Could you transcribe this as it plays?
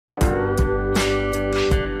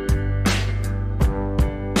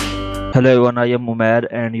Hello everyone, I am Umair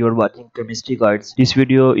and you are watching Chemistry Guides. This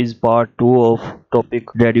video is part 2 of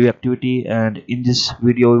topic radioactivity, and in this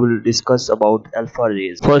video we will discuss about alpha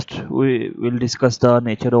rays. First we will discuss the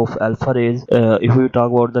nature of alpha rays. If we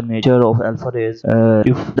talk about the nature of alpha rays,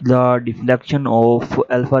 if the deflection of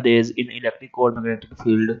alpha rays in electric or magnetic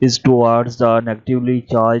field is towards the negatively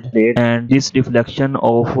charged plate, and this deflection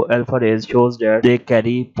of alpha rays shows that they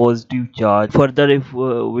carry positive charge. Further, if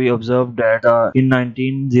we observe that in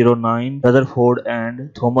 1909 Rutherford and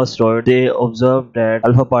Thomas Royd, they observed that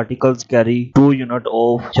alpha particles carry 2 units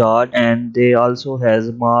of charge and they also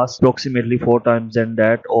has mass approximately 4 times than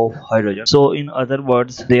that of hydrogen. So in other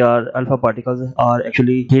words, alpha particles are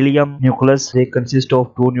actually helium nucleus. They consist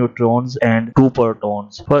of 2 neutrons and 2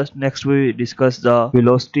 protons. Next we discuss the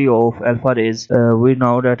velocity of alpha rays. We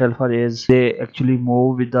know that alpha rays, they actually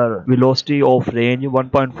move with the velocity of range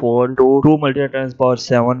 1.4 to 2 multiplied times power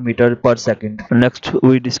 7 meter per second. Next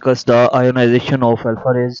we discuss the ionization of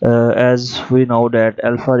alpha rays. As we know that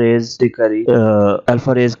alpha rays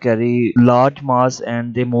carry large mass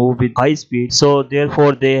and they move with high speed, so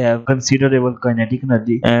therefore they have considerable kinetic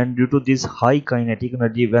energy, and due to this high kinetic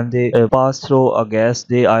energy, when they pass through a gas,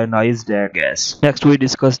 they ionize that gas. Next we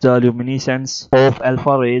discuss the luminescence of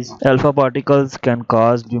alpha rays. Alpha particles can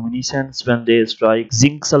cause luminescence when they strike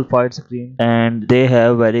zinc sulfide screen, and they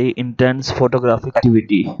have very intense photographic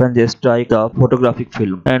activity when they strike the photographic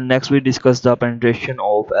film. And next we discuss the penetration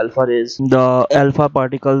of alpha rays. The alpha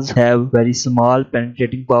particles have very small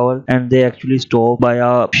penetrating power, and they actually stop by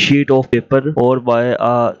a sheet of paper or by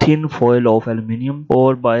a thin foil of aluminium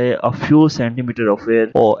or by a few centimeters of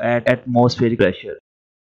air or at atmospheric pressure.